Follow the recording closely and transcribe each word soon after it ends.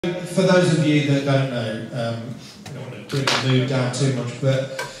For those of you that don't know, I don't want to bring the mood down too much,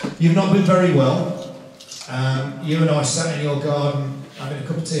 but you've not been very well. You and I sat in your garden having a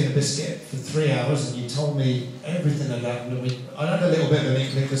cup of tea and a biscuit for 3 hours, and you told me everything that happened. I had a little bit of an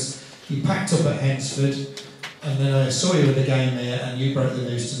inkling because you packed up at Hensford, and then I saw you at the game here, and you broke the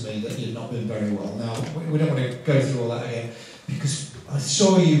news to me that you'd not been very well. Now, we don't want to go through all that again, because I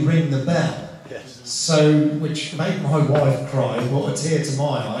saw you ring the bell. Yes. So, which made my wife cry, brought a tear to my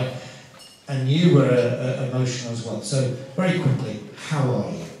eye, and you were emotional as well. So, very quickly, how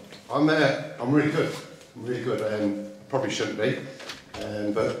are you? I'm really good. I'm really good. Probably shouldn't be,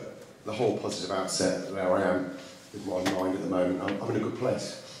 but the whole positive outset where I am with my mind at the moment, I'm in a good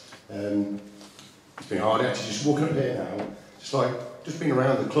place. It's been hard actually just walking up here now, just being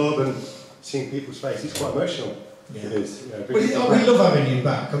around the club and seeing people's faces. It's quite emotional. Yeah. It is. You know, well, we love having you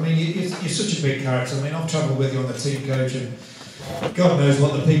back. I mean, you're such a big character. I mean, I've travelled with you on the team coach, and God knows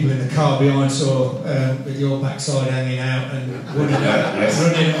what the people in the car behind saw with your backside hanging out and running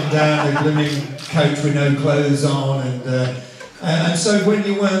down the blooming coach with no clothes on, and so when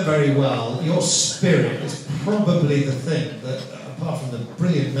you weren't very well, your spirit is probably the thing that, apart from the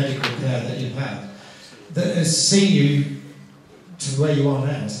brilliant medical care that you've had, that has seen you to where you are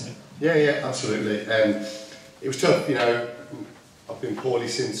now. Isn't it? Yeah, absolutely. It was tough, you know. I've been poorly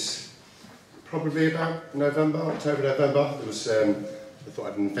since probably about October, November. There was, I thought I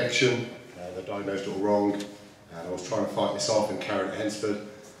had an infection, they diagnosed it all wrong, and I was trying to fight this off and carry it at Hensford.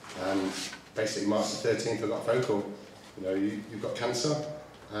 And basically March the 13th I got a phone call. You know, you've got cancer,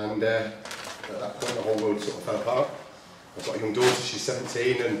 and at that point the whole world sort of fell apart. I've got a young daughter, she's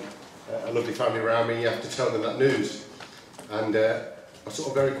 17, and a lovely family around me. You have to tell them that news. And I sort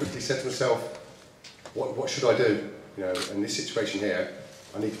of very quickly said to myself, what should I do? You know, in this situation here,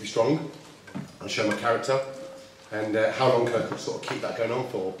 I need to be strong and show my character. And how long can I sort of keep that going on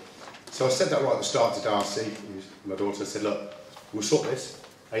for? So I said that right at the start to Darcy, my daughter. I said, look, we'll sort this.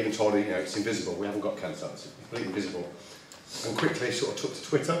 I even told her, you know, it's invisible. We haven't got cancer. It's completely invisible. And quickly sort of took to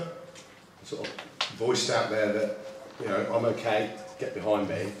Twitter and sort of voiced out there that, you know, I'm okay, get behind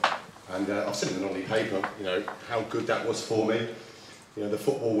me. And I've seen it in the non-league paper, you know, how good that was for me. You know, the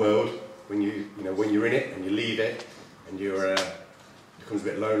football world, when you're in it and you leave it, and you're becomes a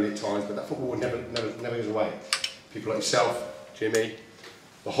bit lonely at times, but that football world never goes away. People like yourself, Jimmy,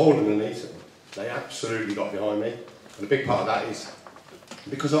 the whole underneath them, they absolutely got behind me. And a big part of that is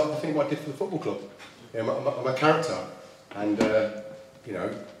because I think what I did for the football club. You know, my character, and you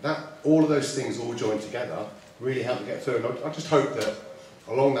know, that all of those things all joined together really helped me get through. And I just hope that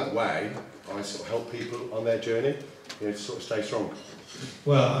along that way, I sort of help people on their journey, you know, to sort of stay strong.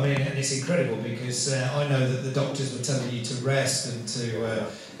 Well, I mean, and it's incredible because I know that the doctors were telling you to rest and to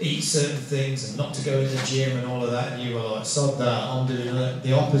eat certain things and not to go in the gym and all of that, and you were like, sod that, I'm doing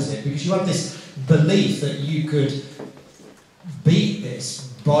the opposite, because you had this belief that you could beat this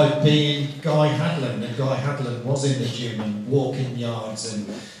by being Guy Hadland, and Guy Hadland was in the gym and walking yards and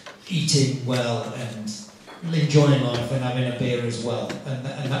eating well and enjoying life and having a beer as well,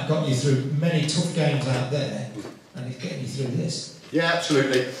 and that got you through many tough games out there, and it's getting you through this. Yeah,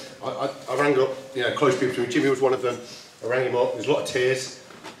 absolutely. I rang up, you know, close people to me. Jimmy was one of them. I rang him up. There's a lot of tears,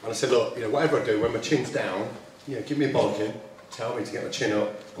 and I said, look, you know, whatever I do, when my chin's down, you know, give me a bollocking, tell me to get my chin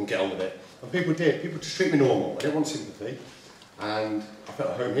up and get on with it. And people did. People just treat me normal. I didn't want sympathy, and I felt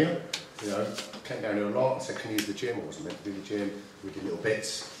at home here. You know, I came down here a lot. I said, can you use the gym? I wasn't meant to do the gym. We did little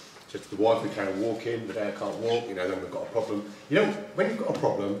bits. Said to the wife, we carry on walking. The day I can't walk, you know, then we've got a problem. You know, when you've got a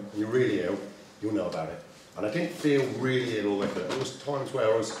problem and you're really ill, you'll know about it. And I didn't feel really ill all the way through. There was times where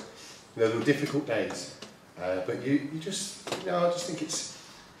I was, you know, there were difficult days. But you just, you know, I just think it's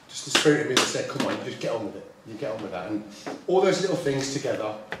just the spirit of me that said, come on, you just get on with it. You get on with that. And all those little things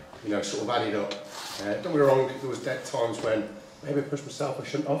together, you know, sort of added up. Don't get me wrong, there was times when maybe I pushed myself, I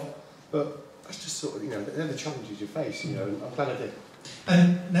shouldn't have. But that's just sort of, you know, they're the challenges you face, you know, and I'm glad I did.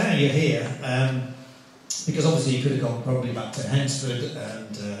 And now you're here, because obviously you could have gone probably back to Hensford,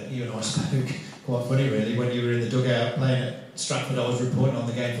 and you and I spoke, quite funny really, when you were in the dugout playing at Stratford. I was reporting on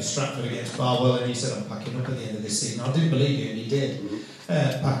the game for Stratford against Barwell, and you said, I'm packing up at the end of this season. I didn't believe you, and you did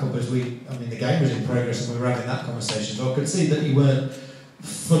pack up as the game was in progress and we were having that conversation, so I could see that you weren't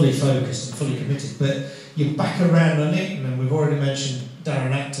fully focused and fully committed, but you're back around on it, and we've already mentioned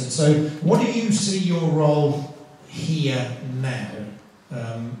Darren Acton. So what do you see your role here now,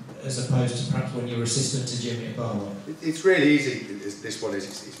 as opposed to perhaps when you were assistant to Jimmy at Barwell? It's really easy, this one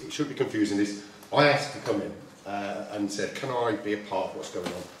is. It shouldn't be confusing. I asked to come in and said, can I be a part of what's going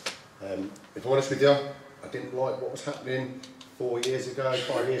on? If I'm honest with you, I didn't like what was happening 5 years ago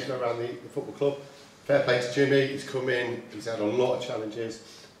around the football club. Fair play to Jimmy, he's come in, he's had a lot of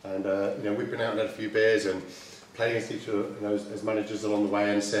challenges, And you know, we've been out and had a few beers and played against each other, you know, as managers along the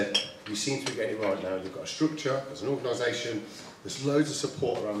way, and said, you seem to be getting it right now. You've got a structure, there's an organisation, there's loads of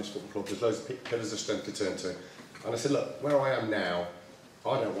support around this football club, there's loads of pillars of strength to turn to. And I said, look, where I am now,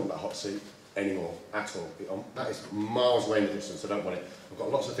 I don't want that hot seat anymore at all. That is miles away in the distance. I don't want it. I've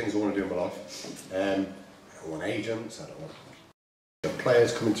got lots of things I want to do in my life. I don't want agents. I don't want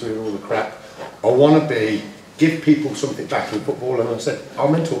players coming to me with all the crap. I want to give people something back in football. And I said,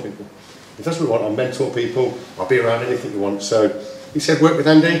 I'll mentor people. If that's what we want, I'll mentor people. I'll be around anything you want. So he said, work with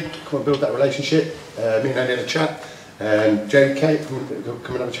Andy. Come and build that relationship. Me and Andy had a chat. Jamie Kate, come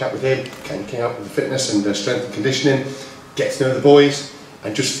and have a chat with him. Can help with the fitness and strength and conditioning. Get to know the boys.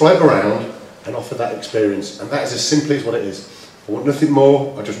 And just float around and offer that experience. And that is as simply as what it is. I want nothing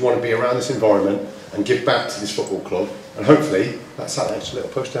more. I just want to be around this environment and give back to this football club. And hopefully that's that extra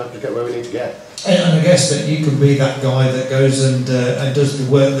little push to help us get where we need to get. And I guess that you can be that guy that goes and does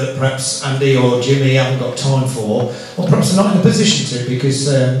the work that perhaps Andy or Jimmy haven't got time for, or perhaps they're not in a position to, because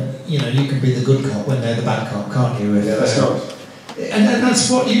you know, you can be the good cop when they're the bad cop, can't you? Yeah, that's nice. And that's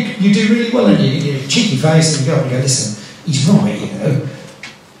what you do really well, and you cheeky face and you go, listen, he's right, you know,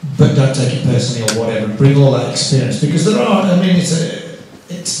 but don't take it personally or whatever. Bring all that experience, because there are. I mean,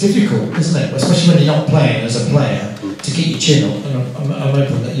 it's difficult, isn't it? Especially when you're not playing as a player, to keep your chin up. And I'm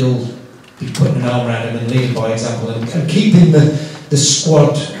hoping that you'll be putting an arm around him and leading by example and keeping the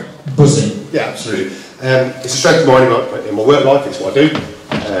squad buzzing. Yeah, absolutely. It's a strength of mine in my work life. It's what I do.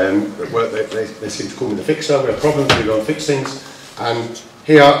 At work, they seem to call me the fixer. We have problems, we go and fix things. And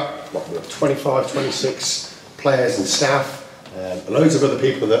here, we have 25, 26 players and staff. Loads of other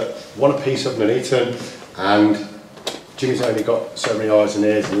people that want a piece of Nuneaton, and Jimmy's only got so many eyes and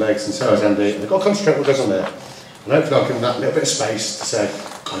ears and legs, and so has Andy, and they've got to concentrate what goes on there. And hopefully I'll give them that little bit of space to say,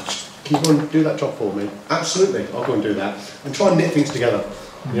 God, can you go and do that job for me? Absolutely, I'll go and do that. And try and knit things together.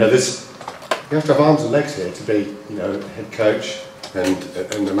 You know, you have to have arms and legs here to be, you know, head coach and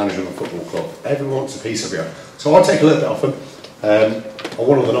the manager of a football club. Everyone wants a piece of you. So I'll take a little bit off them. I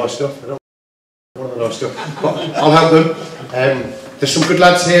want all the nice stuff. But I'll help them. There's some good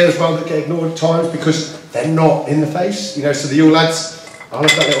lads here as well that get ignored at times because they're not in the face. You know, so the young lads, I'll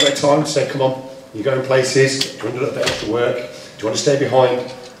have that little bit of time to say, come on, you're going places, do you want to do a little bit extra work, do you want to stay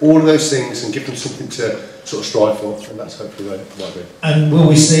behind? All of those things, and give them something to sort of strive for, and that's hopefully what I do. And will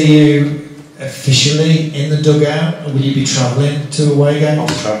we see you officially in the dugout, or will you be travelling to away games? I'll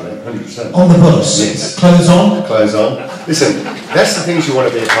be travelling, 100%. On the bus? Yes. Clothes on? Clothes on. Listen, that's the things you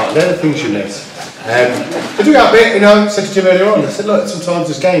want to be a part of, they're the things you miss. The dugout bit, you know, I said to Jim earlier on, I said, look, sometimes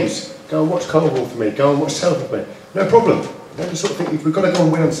there's games, go and watch Coldwall for me, go and watch Telford for me, no problem. You know, you sort of think, if we've got to go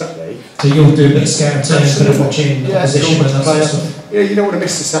and win on Saturday. So you'll do a bit of scouting, a bit of watching opposition and that sort of stuff? Yeah, you don't want to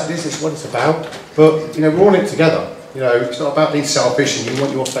miss the Saturdays, it's what it's about. But, you know, we're all in it together. You know, it's not about being selfish and you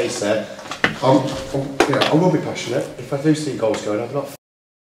want your face there. You know, I will be passionate. If I do see goals going, I'm not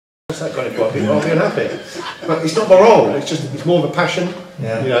that kind of guy, I'll be unhappy. But it's not my role, it's more of a passion,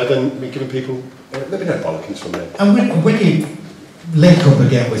 you know, than me giving people, there'll be no bollockings from there. And when you link up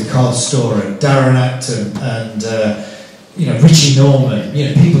again with Carl Story, Darren Acton and you know, Richie Norman, you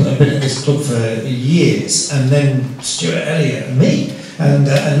know, people that have been at this club for years, and then Stuart Elliott and me, and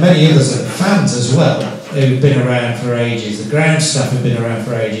many others, and fans as well, who've been around for ages, the ground staff have been around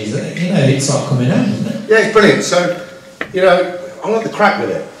for ages, you know, it's like coming home, isn't it? Yeah, it's brilliant. So, you know, I like the crack with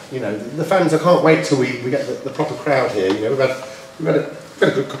it. You know, the fans, I can't wait till we get the proper crowd here. You know, we've had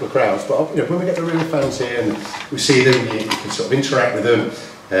a good couple of crowds, but you know, when we get the real fans here and we see them, you can sort of interact with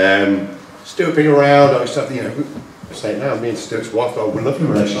them. Stuart being around, I used to have, you know, I say it now, me and Stuart's wife got a lovely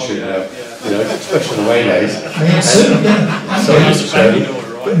relationship now, you know, especially on the away days. Me and Sue,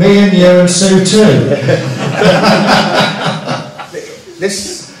 yeah. Me and you and Sue too.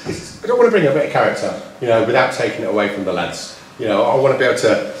 I don't want to bring a bit of character, you know, without taking it away from the lads. You know, I want to be able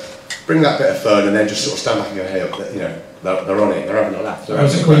to bring that bit of fun and then just sort of stand back and go, hey, you know, they're on it, they're having a laugh.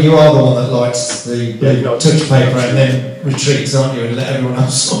 Well, you are the one that lights the touch paper and then retreats, aren't you, and let everyone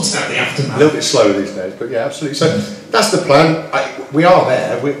else sort out the aftermath. A little bit slower these days, but yeah, absolutely. So that's the plan. We are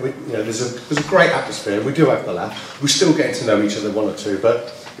there. We you know, there's a great atmosphere. We do have the laugh. We're still getting to know each other, one or two,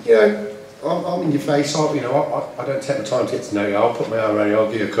 but you know, I'm in your face. I don't take the time to get to know you. I'll put my arm around you.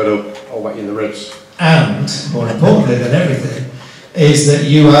 I'll give you a cuddle. I'll whack you in the ribs. And more importantly than everything, is that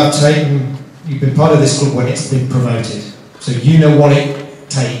you've been part of this club when it's been promoted. So you know what it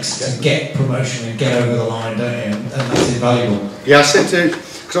takes to get promotion and get over the line, don't you? And that's invaluable. Yeah, I said to,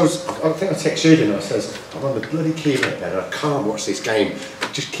 because I think I texted you, didn't I? I says, I'm on the bloody keyboard then, I can't watch this game.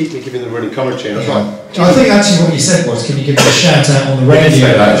 Just keep me giving the running commentary. And I was like, I think actually what you said was, can you give me a shout out on the radio?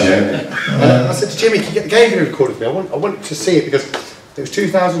 I said to Jimmy, can you get the game video recorded for me? I want to see it because It was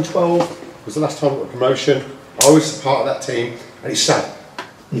 2012, was the last time we got a promotion. I was a part of that team, and it's sad.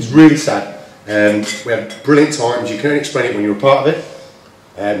 It's really sad. We had brilliant times. You can only explain it when you're a part of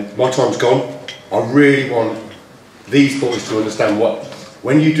it. My time's gone. I really want these boys to understand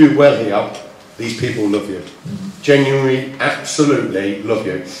when you do well here, these people love you. Genuinely, absolutely love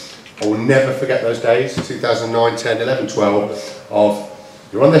you. I will never forget those days, 2009, 10, 11, 12, of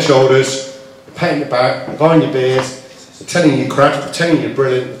you're on their shoulders, they're patting your back, they're buying your beers, they're telling you crap, they're telling you you're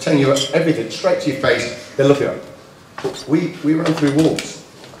brilliant, they're telling you everything straight to your face. They love you. But we run through walls.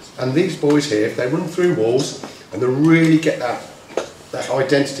 And these boys here, if they run through walls and they really get that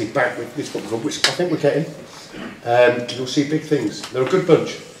identity back with this football club, which I think we're getting, you'll see big things. They're a good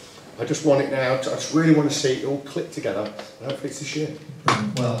bunch. I just want it now. I just really want to see it all click together, and hopefully it's this year.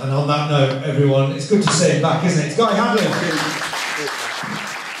 Well, and on that note, everyone, it's good to see him back, isn't it? It's Guy Hadland.